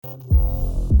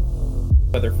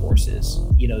other forces.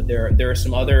 There are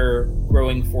some other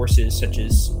growing forces such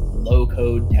as low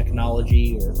code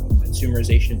technology or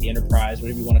consumerization of the enterprise,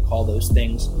 whatever you want to call those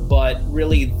things. But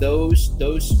really those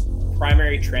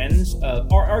primary trends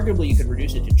are arguably you could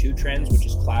reduce it to two trends, which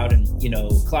is cloud and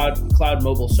cloud,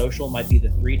 mobile, social might be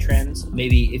the three trends.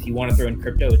 Maybe if you want to throw in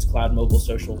crypto, it's cloud, mobile,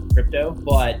 social, crypto.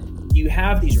 But you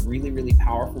have these really, really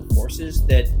powerful forces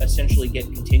that essentially get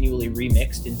continually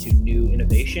remixed into new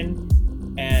innovation.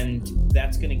 And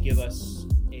that's going to give us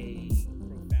a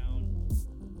profound...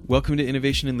 Welcome to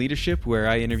Innovation and Leadership, where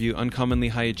I interview uncommonly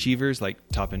high achievers like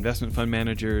top investment fund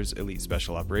managers, elite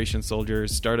special operations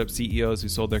soldiers, startup CEOs who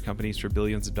sold their companies for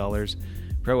billions of dollars,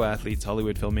 pro athletes,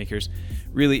 Hollywood filmmakers,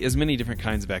 really as many different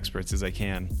kinds of experts as I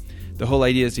can. The whole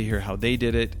idea is to hear how they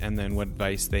did it and then what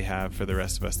advice they have for the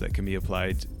rest of us that can be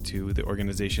applied to the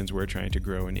organizations we're trying to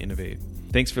grow and innovate.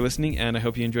 Thanks for listening, and I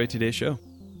hope you enjoyed today's show.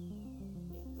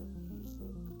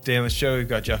 Today on the show, we've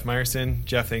got Jeff Meyerson.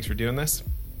 Jeff, thanks for doing this.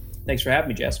 Thanks for having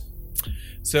me, Jess.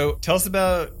 So tell us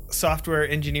about Software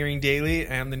Engineering Daily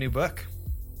and the new book.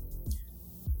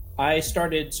 I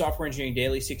started Software Engineering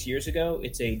Daily 6 years ago.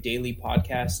 It's a daily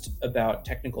podcast about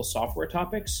technical software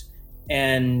topics.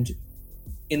 And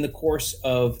in the course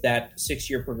of that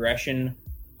 6-year progression,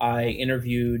 I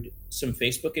interviewed some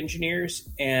Facebook engineers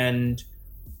and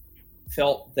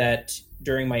felt that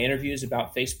during my interviews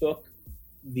about Facebook,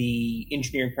 the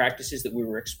engineering practices that we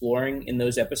were exploring in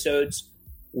those episodes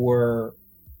were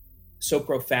so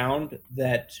profound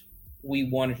that we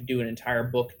wanted to do an entire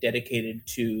book dedicated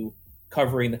to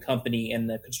covering the company and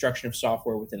the construction of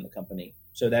software within the company.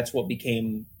 So that's what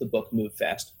became the book Move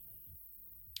Fast.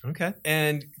 Okay.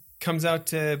 And comes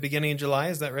out beginning of July,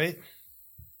 is that right?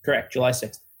 Correct, July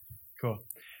 6th. Cool.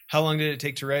 How long did it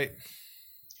take to write?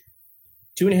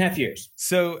 2.5 years.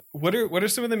 So what are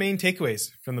some of the main takeaways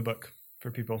from the book for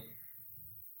people?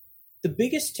 The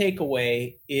biggest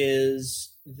takeaway is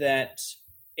that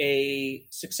a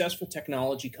successful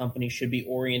technology company should be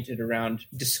oriented around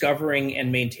discovering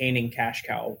and maintaining cash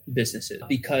cow businesses,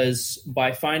 because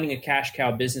by finding a cash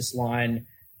cow business line,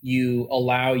 you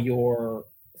allow your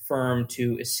firm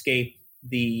to escape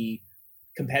the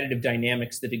competitive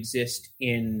dynamics that exist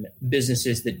in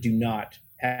businesses that do not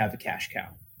have a cash cow.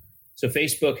 So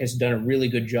Facebook has done a really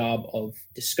good job of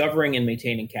discovering and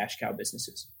maintaining cash cow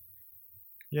businesses.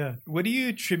 Yeah. What do you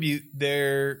attribute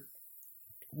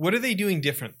what are they doing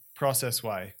different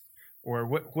process-wise? Or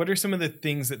what are some of the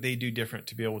things that they do different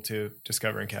to be able to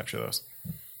discover and capture those?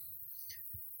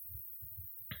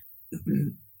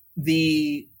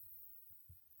 The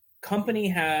company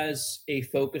has a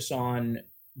focus on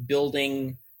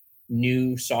building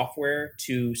new software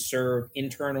to serve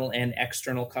internal and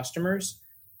external customers.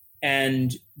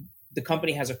 And the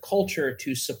company has a culture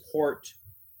to support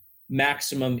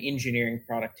maximum engineering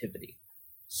productivity.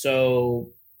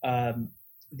 So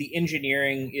the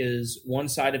engineering is one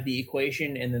side of the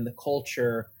equation, and then the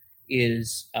culture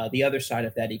is the other side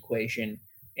of that equation.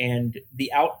 And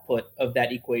the output of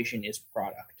that equation is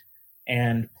product.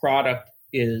 And product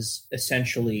is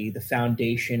essentially the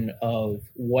foundation of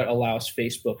what allows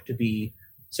Facebook to be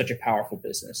such a powerful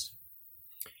business.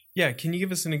 Yeah. Can you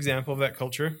give us an example of that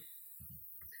culture?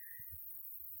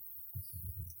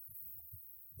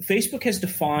 Facebook has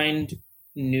defined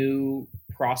new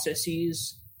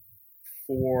processes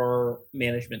for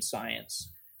management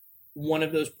science. One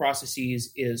of those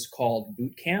processes is called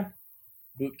bootcamp.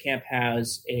 Bootcamp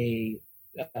has a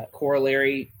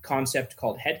corollary concept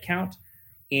called headcount.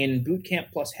 In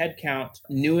bootcamp plus headcount,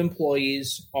 new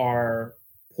employees are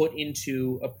put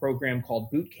into a program called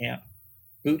bootcamp.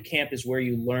 Bootcamp is where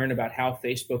you learn about how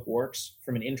Facebook works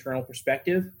from an internal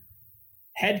perspective.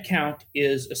 Headcount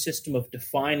is a system of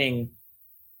defining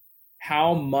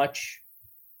how much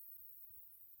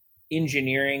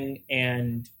engineering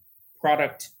and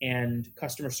product and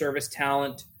customer service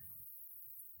talent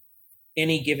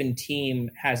any given team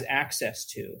has access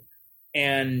to.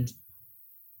 And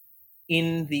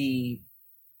in the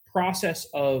process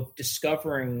of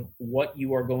discovering what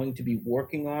you are going to be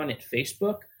working on at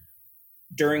Facebook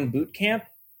during bootcamp,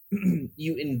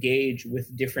 you engage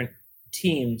with different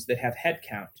teams that have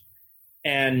headcount.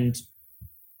 And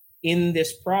in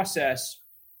this process,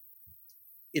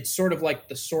 it's sort of like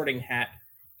the sorting hat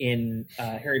in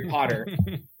Harry Potter,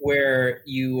 where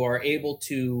you are able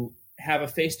to have a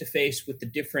face-to-face with the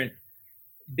different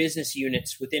business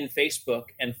units within Facebook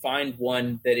and find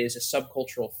one that is a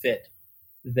subcultural fit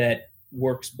that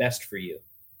works best for you.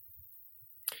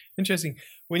 Interesting.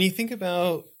 When you think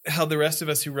about how the rest of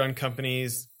us who run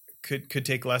companies could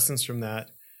take lessons from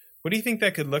that, what do you think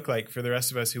that could look like for the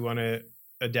rest of us who want to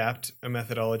adapt a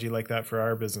methodology like that for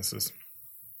our businesses?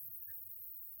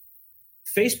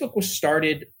 Facebook was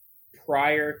started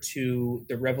prior to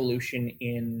the revolution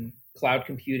in cloud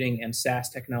computing and SaaS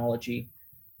technology.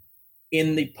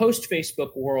 In the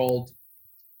post-Facebook world,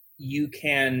 you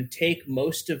can take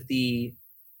most of the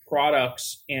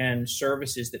products and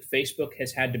services that Facebook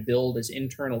has had to build as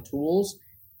internal tools,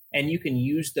 and you can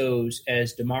use those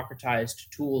as democratized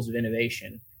tools of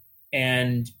innovation.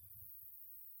 And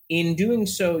in doing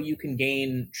so, you can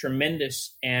gain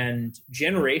tremendous and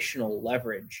generational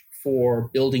leverage for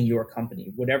building your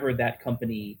company, whatever that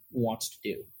company wants to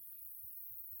do.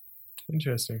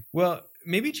 Interesting. Well,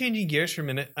 maybe changing gears for a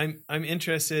minute, I'm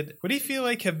interested. What do you feel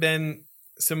like have been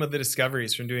some of the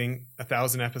discoveries from doing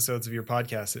 1,000 episodes of your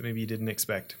podcast that maybe you didn't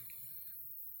expect?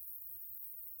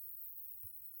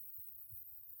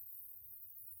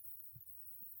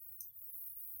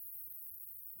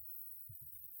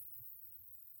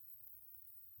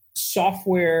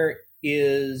 Software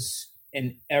is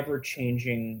an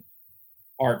ever-changing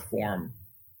art form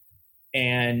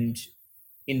and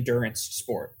endurance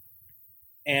sport.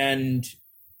 And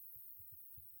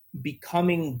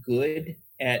becoming good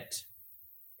at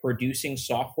producing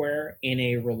software in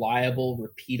a reliable,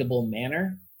 repeatable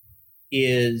manner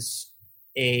is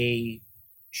a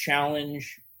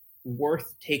challenge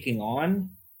worth taking on,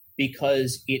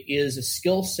 because it is a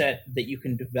skill set that you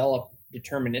can develop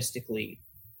deterministically,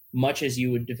 much as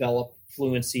you would develop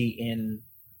fluency in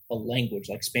a language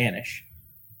like Spanish.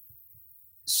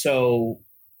 So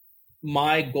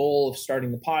my goal of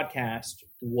starting the podcast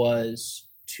was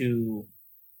to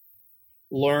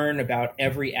learn about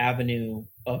every avenue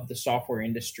of the software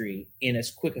industry in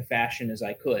as quick a fashion as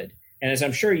I could. And as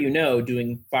I'm sure you know,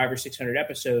 doing 500 or 600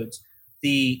 episodes,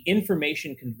 the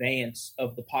information conveyance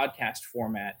of the podcast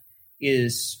format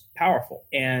is powerful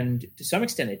and to some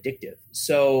extent addictive.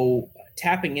 So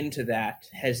tapping into that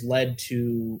has led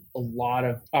to a lot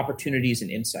of opportunities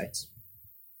and insights.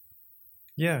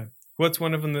 Yeah. What's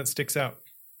one of them that sticks out?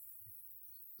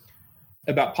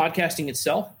 About podcasting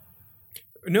itself?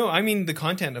 No, I mean the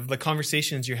content of the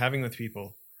conversations you're having with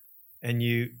people, and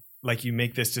you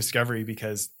make this discovery,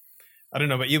 because I don't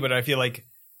know about you, but I feel like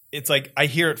it's like I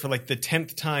hear it for like the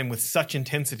 10th time with such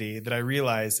intensity that I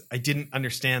realize I didn't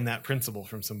understand that principle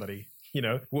from somebody. You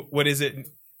know, what is it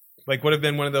like? What have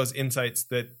been one of those insights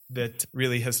that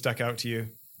really has stuck out to you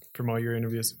from all your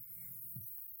interviews?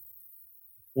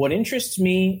 What interests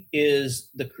me is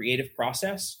the creative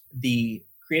process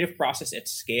at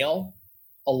scale,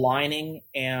 aligning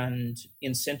and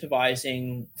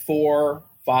incentivizing 4,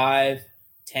 5,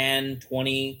 10,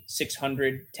 20,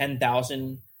 600,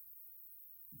 10,000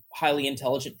 highly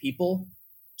intelligent people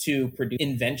to produce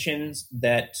inventions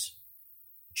that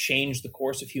change the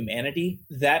course of humanity.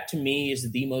 That to me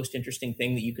is the most interesting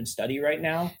thing that you can study right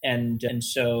now. And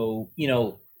so, you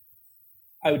know,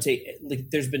 I would say like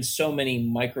there's been so many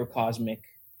microcosmic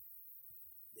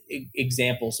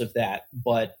examples of that,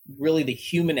 but really the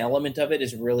human element of it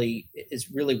is really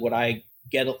what I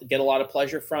get a lot of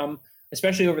pleasure from,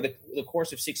 especially over the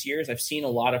course of 6 years. I've seen a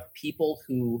lot of people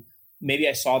who maybe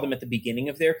I saw them at the beginning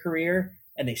of their career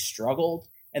and they struggled,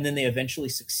 and then they eventually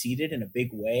succeeded in a big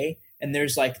way. And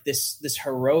there's like this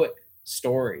heroic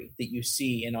story that you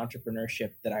see in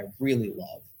entrepreneurship that I really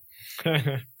love.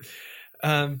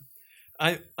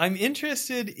 I'm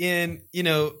interested in,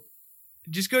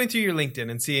 just going through your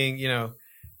LinkedIn and seeing,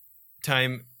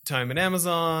 time at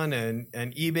Amazon and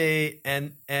eBay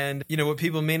and what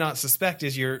people may not suspect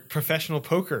is your professional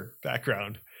poker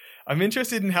background. I'm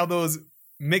interested in how those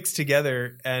mix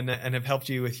together and have helped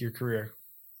you with your career.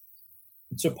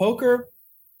 So poker,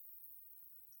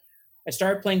 I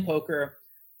started playing poker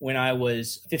when I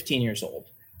was 15 years old.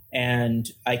 And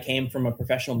I came from a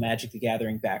professional Magic the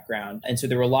Gathering background. And so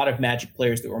there were a lot of Magic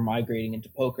players that were migrating into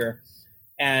poker.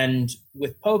 And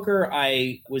with poker,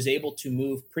 I was able to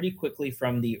move pretty quickly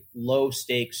from the low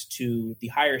stakes to the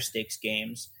higher stakes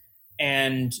games.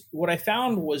 And what I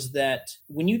found was that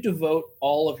when you devote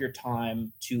all of your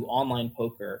time to online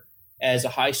poker as a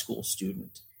high school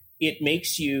student, it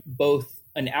makes you both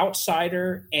an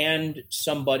outsider and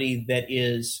somebody that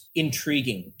is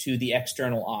intriguing to the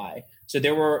external eye. So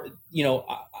there were,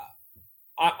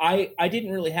 I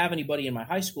didn't really have anybody in my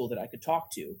high school that I could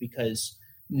talk to because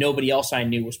nobody else I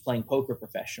knew was playing poker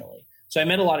professionally. So I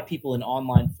met a lot of people in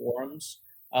online forums.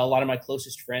 A lot of my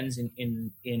closest friends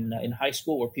in high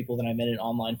school were people that I met in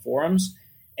online forums,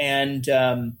 and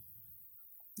then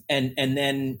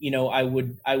I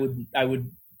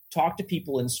would talk to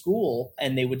people in school,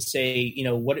 and they would say,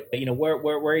 where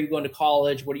are you going to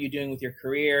college? What are you doing with your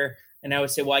career? And I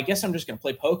would say, well, I guess I'm just going to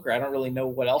play poker. I don't really know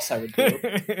what else I would do.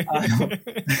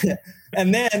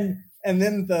 And then And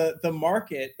then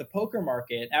the poker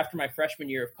market after my freshman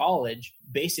year of college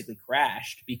basically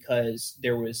crashed because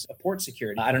there was a port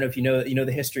security. I don't know if you know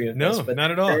the history of this, but not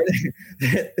at all.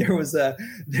 There was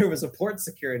a port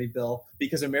security bill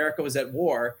because America was at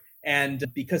war. And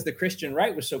because the Christian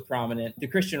right was so prominent, the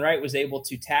Christian right was able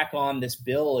to tack on this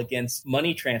bill against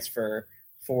money transfer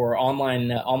for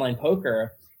online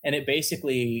poker. And it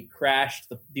basically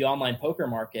crashed the online poker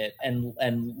market and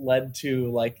led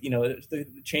to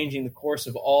changing the course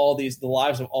of the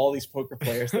lives of all these poker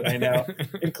players that I know,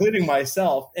 including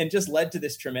myself, and just led to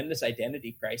this tremendous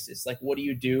identity crisis. Like, what do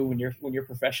you do when your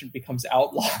profession becomes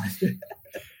outlawed?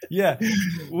 Yeah.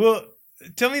 Well,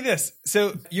 tell me this.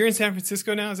 So you're in San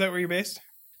Francisco now? Is that where you're based?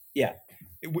 Yeah.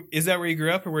 Is that where you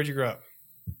grew up, or where'd you grow up?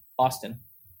 Austin.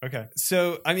 Okay.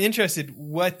 So I'm interested,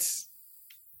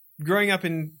 growing up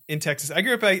in Texas, I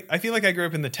feel like I grew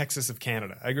up in the Texas of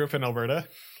Canada. I grew up in Alberta.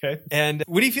 Okay. And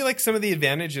what do you feel like some of the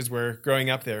advantages were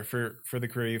growing up there for the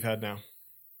career you've had now?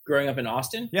 Growing up in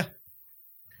Austin? Yeah.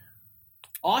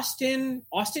 Austin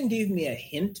gave me a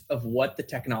hint of what the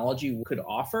technology could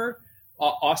offer.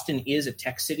 Austin is a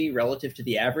tech city relative to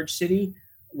the average city.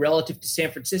 Relative to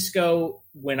San Francisco,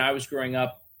 when I was growing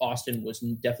up, Austin was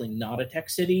definitely not a tech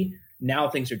city. Now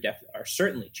things are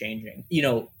certainly changing.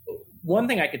 One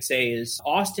thing I could say is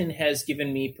Austin has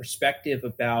given me perspective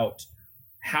about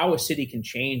how a city can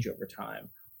change over time.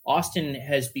 Austin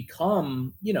has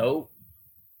become,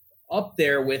 up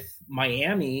there with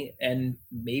Miami and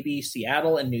maybe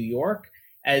Seattle and New York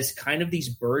as kind of this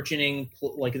burgeoning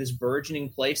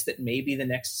place that may be the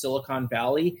next Silicon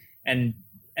Valley. And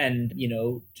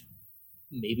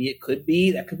maybe it could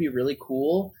be. That could be really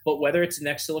cool. But whether it's the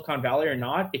next Silicon Valley or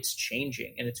not, it's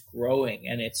changing and it's growing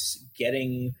and it's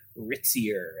getting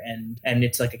ritzier. And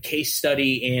it's like a case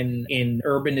study in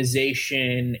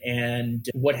urbanization and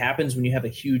what happens when you have a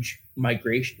huge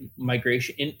migration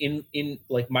in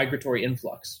like migratory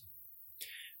influx.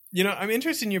 I'm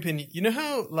interested in your opinion. You know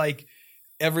how like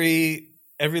every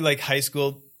like high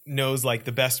school knows like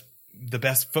the best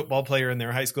football player in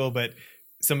their high school, but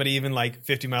somebody even like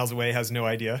 50 miles away has no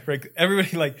idea, right?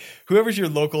 Everybody, like whoever's your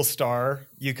local star,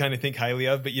 you kind of think highly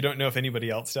of, but you don't know if anybody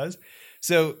else does.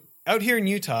 So out here in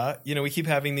Utah, we keep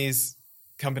having these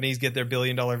companies get their $1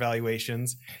 billion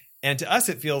valuations. And to us,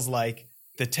 it feels like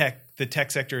the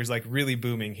tech sector is like really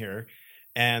booming here.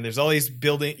 And there's all these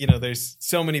there's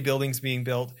so many buildings being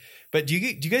built. But do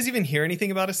you guys even hear anything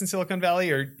about us in Silicon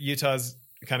Valley, or Utah's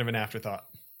kind of an afterthought?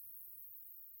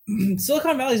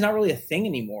 Silicon Valley is not really a thing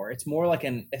anymore. It's more like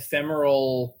an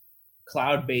ephemeral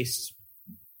cloud-based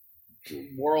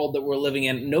world that we're living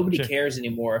in. Nobody cares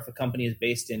anymore if a company is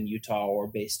based in Utah or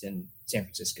based in San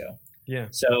Francisco. Yeah.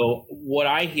 So what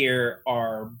I hear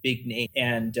are big names,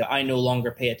 and I no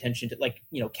longer pay attention to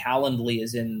Calendly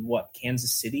is in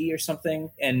Kansas City or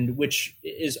something, and which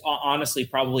is honestly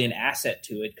probably an asset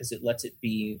to it because it lets it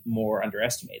be more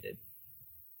underestimated.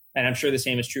 And I'm sure the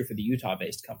same is true for the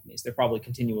Utah-based companies. They're probably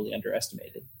continually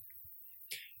underestimated.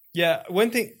 Yeah.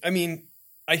 One thing,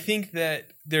 I think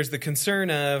that there's the concern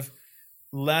of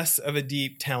less of a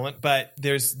deep talent, but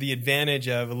there's the advantage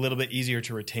of a little bit easier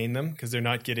to retain them because they're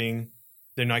not getting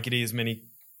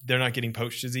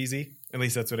poached as easy. At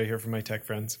least that's what I hear from my tech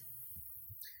friends.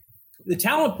 The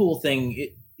talent pool thing,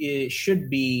 it should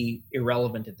be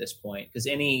irrelevant at this point because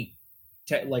any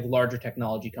larger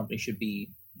technology company should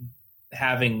be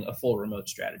having a full remote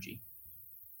strategy.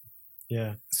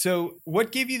 Yeah. So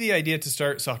what gave you the idea to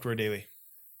start Software Daily?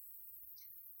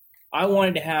 I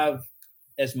wanted to have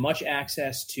as much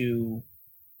access to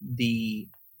the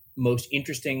most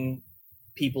interesting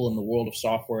people in the world of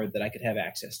software that I could have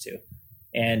access to.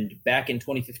 And back in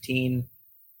 2015,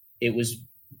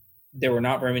 there were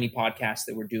not very many podcasts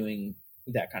that were doing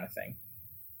that kind of thing.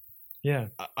 Yeah.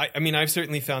 I've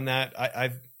certainly found that.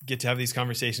 I get to have these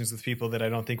conversations with people that I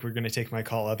don't think we're going to take my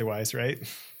call otherwise, right?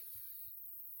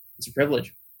 It's a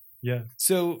privilege. Yeah.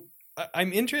 So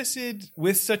I'm interested,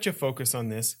 with such a focus on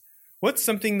this, what's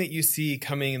something that you see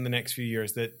coming in the next few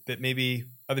years that maybe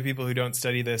other people who don't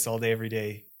study this all day, every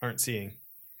day aren't seeing?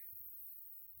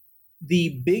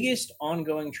 The biggest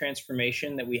ongoing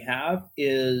transformation that we have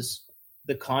is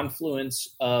the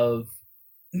confluence of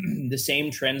the same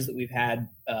trends that we've had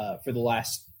for the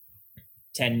last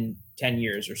 10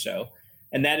 years or so.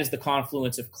 And that is the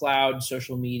confluence of cloud,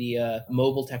 social media,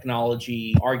 mobile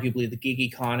technology, arguably the gig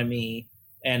economy,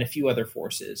 and a few other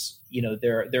forces.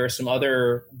 There are some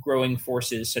other growing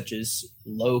forces such as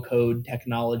low-code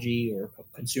technology or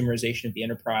consumerization of the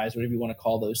enterprise, whatever you want to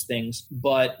call those things.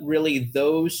 But really,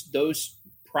 those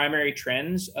primary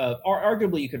trends or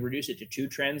arguably you could reduce it to two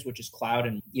trends, which is cloud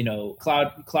and,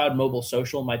 cloud, mobile,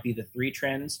 social might be the three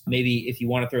trends. Maybe if you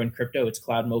want to throw in crypto, it's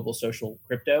cloud, mobile, social,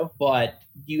 crypto. But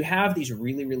you have these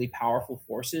really, really powerful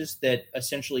forces that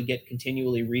essentially get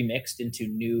continually remixed into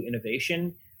new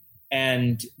innovation.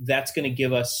 And that's going to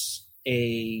give us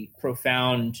a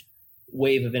profound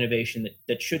wave of innovation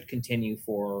that should continue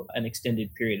for an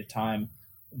extended period of time,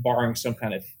 barring some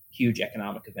kind of huge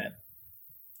economic event.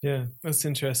 Yeah, that's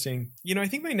interesting. I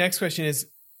think my next question is,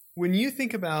 when you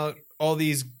think about all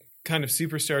these kind of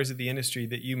superstars of the industry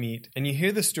that you meet and you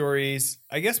hear the stories,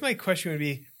 I guess my question would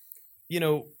be,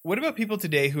 what about people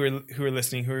today who are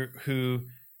listening, who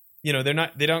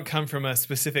they don't come from a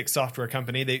specific software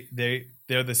company.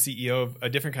 They're the CEO of a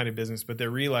different kind of business, but they're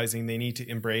realizing they need to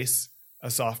embrace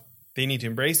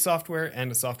software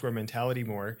and a software mentality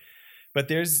more. But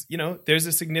there's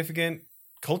a significant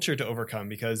culture to overcome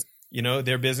because,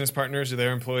 their business partners or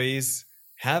their employees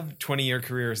have 20-year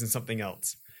careers in something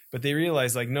else. But they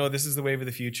realize no, this is the wave of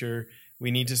the future. We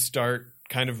need to start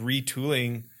kind of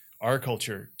retooling our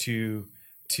culture to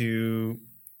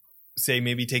say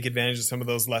maybe take advantage of some of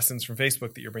those lessons from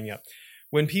Facebook that you're bringing up.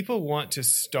 When people want to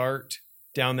start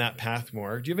down that path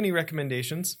more, do you have any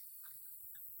recommendations?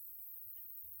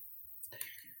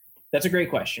 That's a great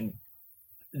question.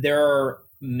 There are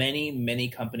many, many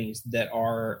companies that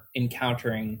are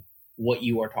encountering what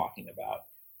you are talking about.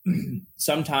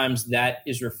 Sometimes that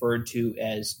is referred to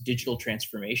as digital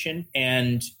transformation.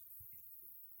 And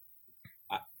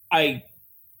I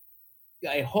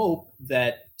hope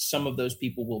that some of those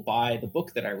people will buy the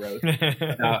book that I wrote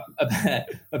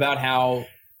about how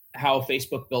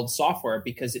Facebook builds software,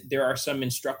 because there are some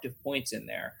instructive points in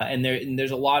there. And there's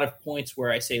a lot of points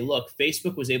where I say, look,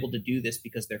 Facebook was able to do this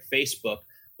because they're Facebook,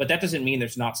 but that doesn't mean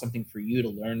there's not something for you to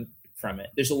learn from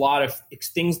it. There's a lot of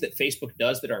things that Facebook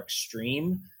does that are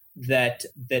extreme that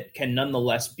can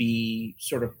nonetheless be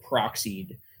sort of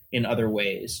proxied in other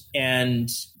ways. And,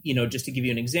 just to give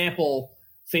you an example,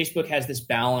 Facebook has this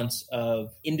balance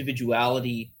of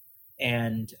individuality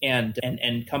and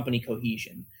company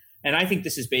cohesion. And I think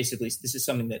this is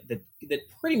something that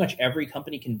pretty much every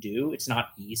company can do. It's not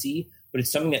easy, but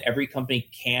it's something that every company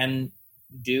can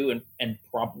do and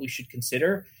probably should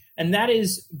consider. And that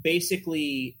is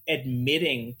basically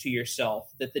admitting to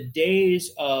yourself that the days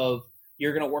of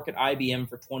you're going to work at IBM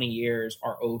for 20 years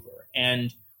are over.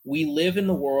 And we live in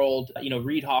the world,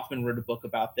 Reid Hoffman wrote a book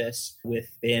about this with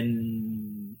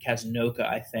Ben Kazanoka,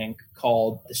 I think,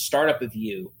 called The Startup of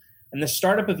You. And The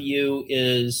Startup of You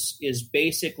is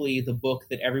basically the book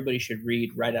that everybody should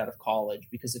read right out of college,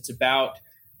 because it's about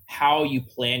how you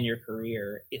plan your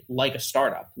career like a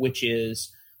startup, which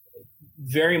is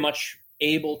very much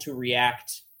able to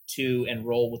react to and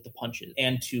roll with the punches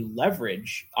and to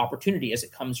leverage opportunity as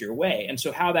it comes your way. And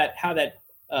so how that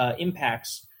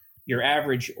impacts your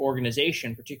average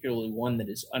organization, particularly one that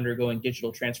is undergoing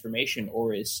digital transformation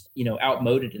or is,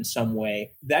 outmoded in some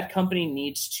way, that company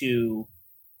needs to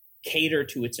cater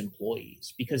to its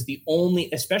employees, because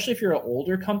especially if you're an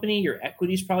older company, your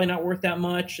equity is probably not worth that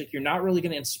much. You're not really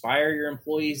going to inspire your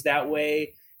employees that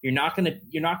way. You're not going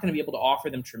to be able to offer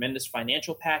them tremendous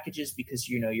financial packages because,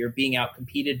 you're being out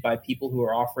competed by people who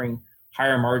are offering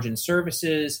higher margin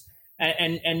services,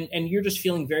 and you're just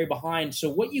feeling very behind.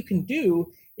 So what you can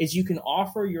do is you can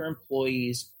offer your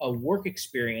employees a work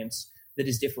experience that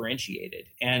is differentiated.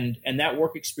 And that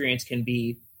work experience can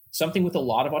be something with a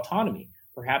lot of autonomy,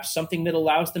 perhaps something that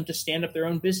allows them to stand up their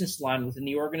own business line within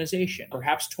the organization,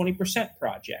 perhaps 20%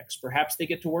 projects, perhaps they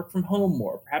get to work from home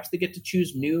more, perhaps they get to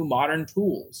choose new modern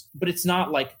tools. But it's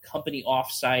not like company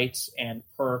offsites and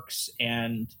perks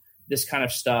and this kind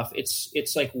of stuff.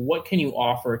 It's like, what can you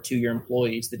offer to your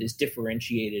employees that is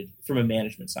differentiated from a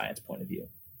management science point of view?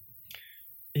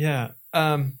 Yeah.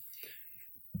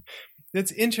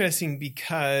 That's interesting,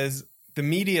 because the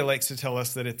media likes to tell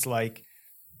us that it's like,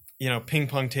 ping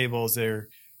pong tables or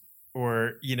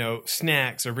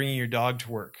snacks or bringing your dog to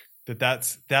work,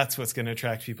 that's what's going to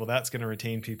attract people. That's going to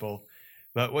retain people.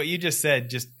 But what you just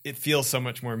said, it feels so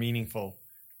much more meaningful.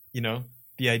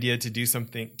 The idea to do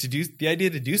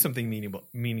something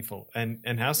meaningful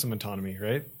and have some autonomy,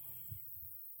 right?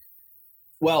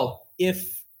 Well,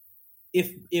 if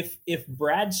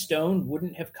Brad Stone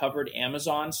wouldn't have covered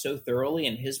Amazon so thoroughly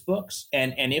in his books,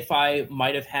 and if I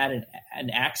might have had an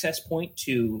access point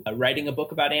to writing a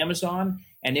book about Amazon,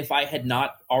 and if I had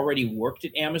not already worked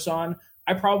at Amazon,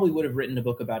 I probably would have written a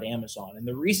book about Amazon. And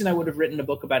the reason I would have written a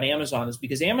book about Amazon is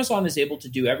because Amazon is able to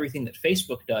do everything that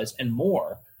Facebook does and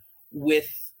more with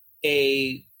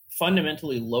a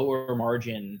fundamentally lower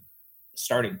margin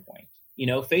starting point.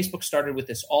 Facebook started with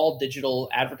this all digital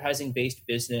advertising based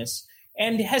business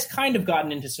and has kind of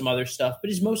gotten into some other stuff, but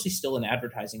is mostly still an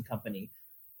advertising company.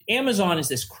 Amazon is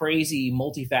this crazy,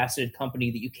 multifaceted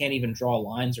company that you can't even draw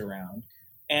lines around.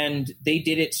 And they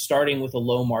did it starting with a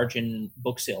low margin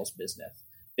book sales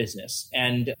business.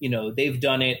 And, they've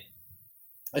done it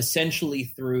essentially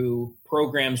through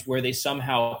programs where they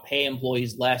somehow pay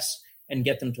employees less and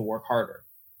get them to work harder.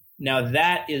 Now,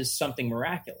 that is something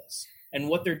miraculous. And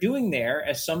what they're doing there,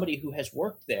 as somebody who has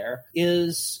worked there,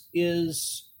 is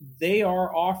they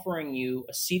are offering you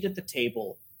a seat at the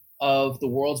table of the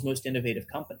world's most innovative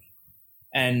company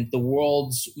and the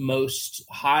world's most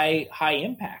high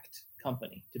impact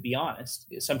company, to be honest.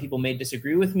 Some people may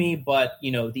disagree with me, but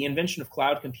the invention of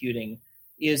cloud computing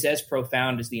is as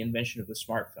profound as the invention of the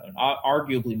smartphone,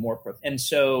 arguably more profound. And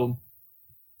so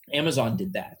Amazon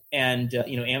did that. And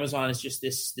Amazon is just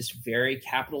this very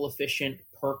capital efficient,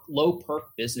 low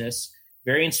perk business,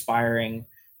 very inspiring.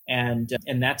 And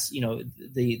that's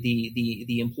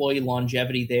the employee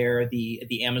longevity there,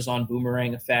 the Amazon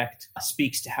boomerang effect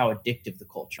speaks to how addictive the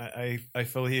culture. I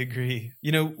fully agree.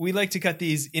 We like to cut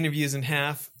these interviews in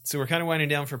half, so we're kind of winding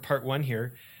down for part 1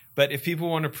 here. But if people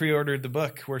want to pre-order the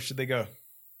book, where should they go?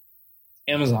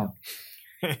 Amazon.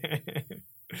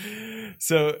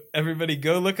 So everybody,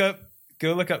 go look up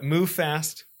Move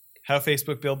Fast: How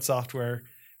Facebook Builds Software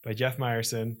by Jeff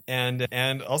Meyerson, and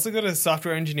also go to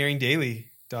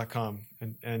softwareengineeringdaily.com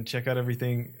and check out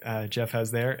everything Jeff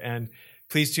has there. And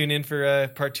please tune in for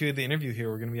part 2 of the interview here.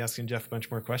 We're going to be asking Jeff a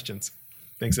bunch more questions.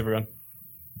 Thanks, everyone.